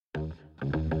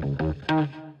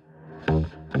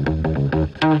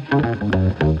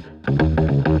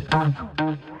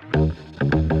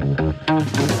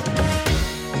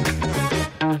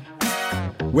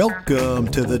Welcome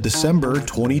to the December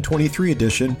 2023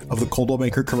 edition of the Coldwell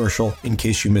Banker Commercial In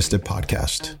Case You Missed It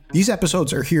podcast. These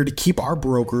episodes are here to keep our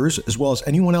brokers, as well as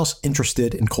anyone else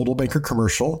interested in Coldwell Banker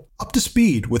Commercial, up to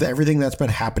speed with everything that's been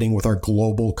happening with our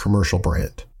global commercial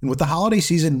brand. And with the holiday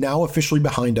season now officially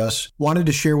behind us, wanted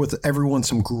to share with everyone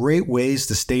some great ways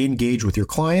to stay engaged with your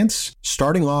clients,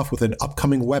 starting off with an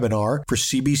upcoming webinar for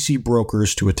CBC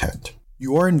brokers to attend.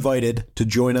 You are invited to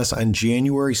join us on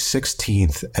January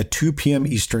 16th at 2 p.m.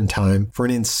 Eastern Time for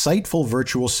an insightful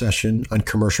virtual session on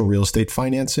commercial real estate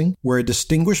financing, where a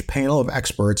distinguished panel of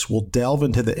experts will delve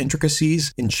into the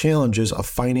intricacies and challenges of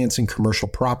financing commercial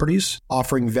properties,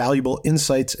 offering valuable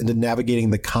insights into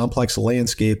navigating the complex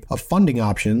landscape of funding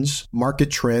options, market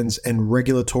trends, and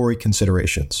regulatory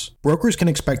considerations. Brokers can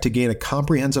expect to gain a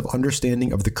comprehensive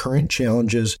understanding of the current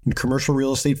challenges in commercial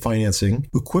real estate financing,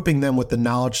 equipping them with the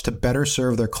knowledge to better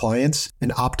serve their clients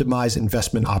and optimize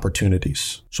investment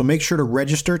opportunities. So make sure to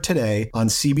register today on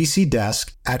CBC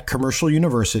Desk at Commercial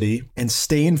University and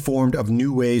stay informed of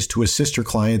new ways to assist your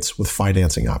clients with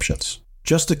financing options.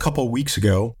 Just a couple weeks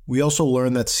ago, we also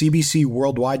learned that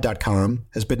CBCWorldwide.com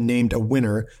has been named a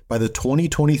winner by the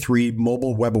 2023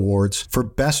 Mobile Web Awards for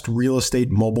Best Real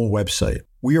Estate Mobile Website.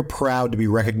 We are proud to be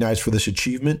recognized for this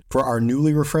achievement for our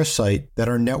newly refreshed site that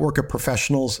our network of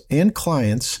professionals and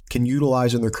clients can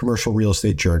utilize in their commercial real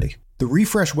estate journey. The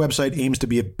refreshed website aims to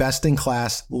be a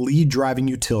best-in-class, lead-driving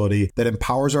utility that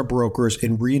empowers our brokers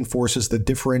and reinforces the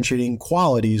differentiating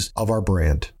qualities of our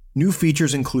brand. New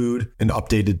features include an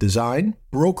updated design,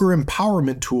 broker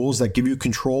empowerment tools that give you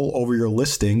control over your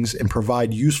listings and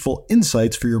provide useful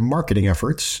insights for your marketing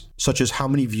efforts, such as how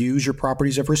many views your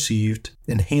properties have received,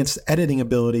 enhanced editing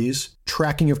abilities,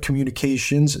 tracking of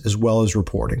communications, as well as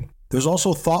reporting. There's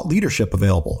also thought leadership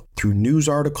available through news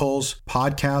articles,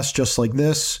 podcasts just like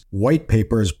this, white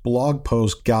papers, blog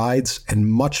posts, guides, and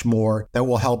much more that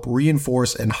will help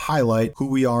reinforce and highlight who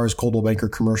we are as Coldwell Banker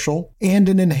Commercial, and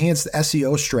an enhanced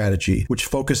SEO strategy, which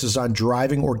focuses on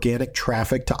driving organic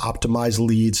traffic to optimize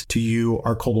leads to you,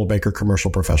 our Coldwell Banker Commercial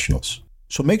professionals.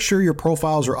 So make sure your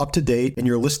profiles are up to date and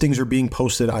your listings are being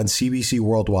posted on CBC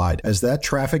Worldwide, as that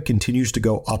traffic continues to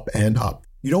go up and up.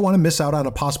 You don't want to miss out on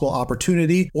a possible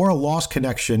opportunity or a lost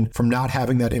connection from not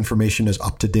having that information as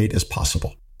up to date as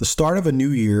possible. The start of a new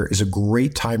year is a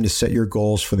great time to set your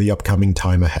goals for the upcoming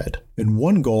time ahead. And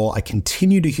one goal I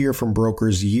continue to hear from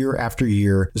brokers year after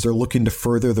year is they're looking to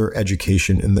further their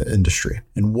education in the industry.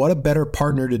 And what a better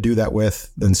partner to do that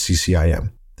with than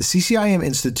CCIM. The CCIM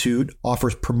Institute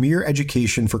offers premier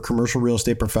education for commercial real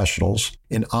estate professionals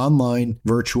in online,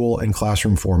 virtual, and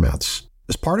classroom formats.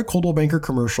 As part of Coldwell Banker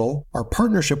Commercial, our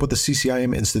partnership with the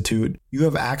CCIM Institute, you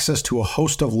have access to a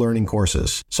host of learning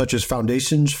courses, such as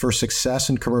Foundations for Success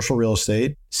in Commercial Real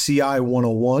Estate, CI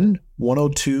 101,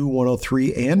 102,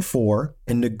 103, and 4,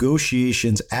 and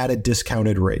Negotiations at a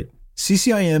discounted rate.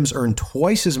 CCIMs earn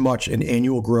twice as much in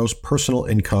annual gross personal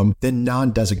income than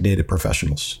non-designated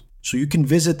professionals. So you can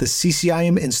visit the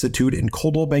CCIM Institute and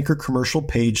Coldwell Banker Commercial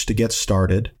page to get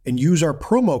started and use our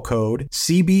promo code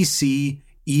CBCEDU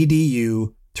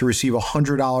to receive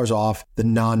 $100 off the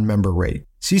non-member rate.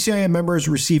 CCIM members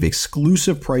receive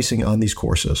exclusive pricing on these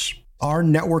courses. Our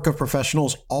network of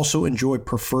professionals also enjoy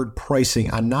preferred pricing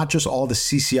on not just all the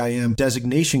CCIM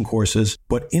designation courses,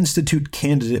 but Institute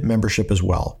candidate membership as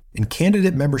well. And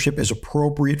candidate membership is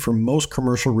appropriate for most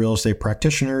commercial real estate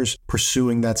practitioners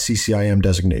pursuing that CCIM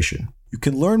designation. You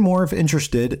can learn more if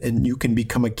interested, and you can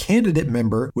become a candidate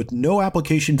member with no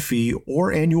application fee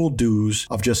or annual dues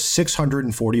of just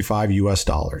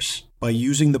 $645 by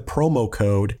using the promo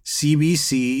code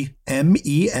CBCMEMB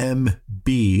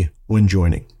when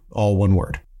joining. All one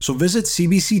word. So visit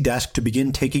CBC Desk to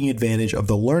begin taking advantage of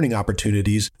the learning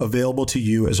opportunities available to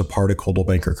you as a part of Coldwell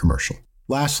Banker Commercial.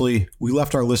 Lastly, we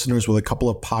left our listeners with a couple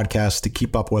of podcasts to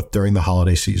keep up with during the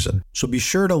holiday season. So be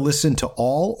sure to listen to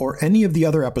all or any of the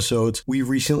other episodes we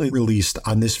recently released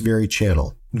on this very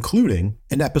channel, including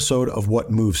an episode of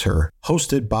What Moves Her,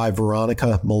 hosted by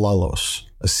Veronica Malalos,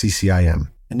 a CCIM.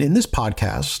 And in this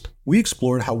podcast, we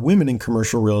explored how women in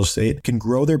commercial real estate can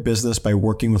grow their business by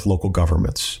working with local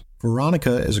governments.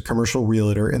 Veronica is a commercial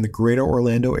realtor in the greater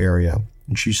Orlando area,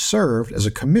 and she served as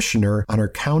a commissioner on our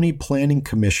county planning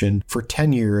commission for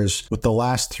 10 years, with the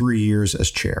last 3 years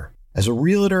as chair. As a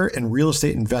realtor and real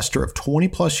estate investor of 20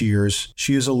 plus years,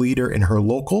 she is a leader in her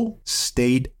local,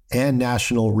 state, and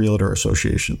national realtor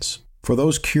associations. For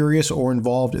those curious or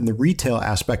involved in the retail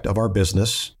aspect of our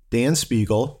business, Dan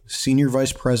Spiegel, Senior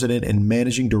Vice President and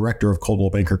Managing Director of Coldwell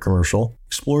Banker Commercial,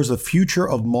 explores the future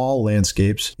of mall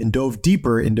landscapes and dove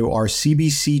deeper into our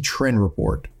CBC Trend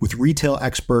Report with retail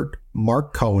expert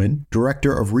Mark Cohen,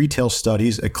 Director of Retail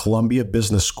Studies at Columbia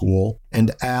Business School,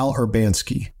 and Al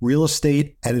Urbanski, Real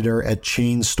Estate Editor at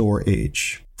Chain Store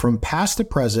Age. From past to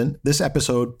present, this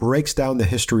episode breaks down the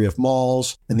history of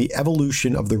malls and the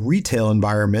evolution of the retail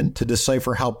environment to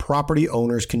decipher how property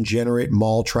owners can generate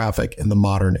mall traffic in the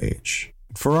modern age.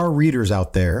 For our readers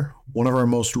out there, one of our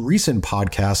most recent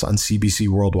podcasts on CBC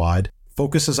Worldwide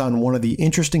focuses on one of the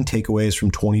interesting takeaways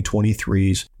from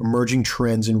 2023's Emerging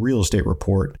Trends in Real Estate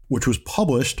report, which was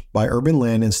published by Urban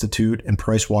Land Institute and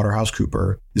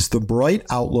PricewaterhouseCoopers, is the bright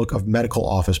outlook of medical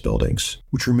office buildings,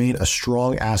 which remain a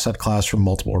strong asset class for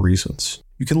multiple reasons.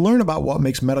 You can learn about what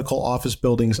makes medical office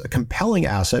buildings a compelling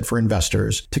asset for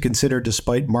investors to consider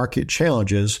despite market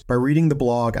challenges by reading the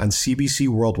blog on CBC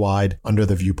Worldwide under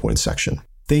the Viewpoint section.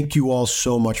 Thank you all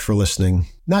so much for listening,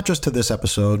 not just to this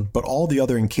episode, but all the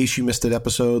other In Case You Missed It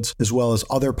episodes, as well as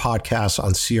other podcasts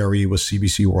on CRE with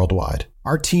CBC Worldwide.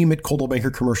 Our team at Coldwell Banker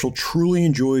Commercial truly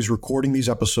enjoys recording these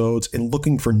episodes and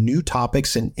looking for new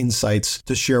topics and insights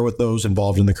to share with those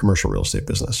involved in the commercial real estate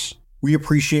business. We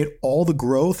appreciate all the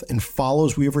growth and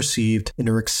follows we have received and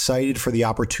are excited for the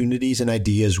opportunities and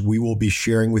ideas we will be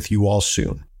sharing with you all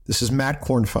soon. This is Matt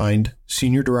Kornfind,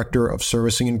 Senior Director of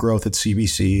Servicing and Growth at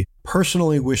CBC,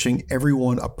 personally wishing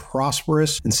everyone a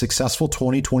prosperous and successful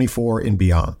 2024 and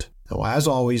beyond. Now, as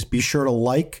always, be sure to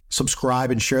like,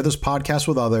 subscribe, and share this podcast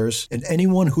with others and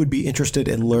anyone who would be interested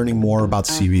in learning more about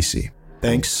CBC.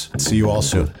 Thanks, and see you all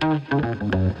soon.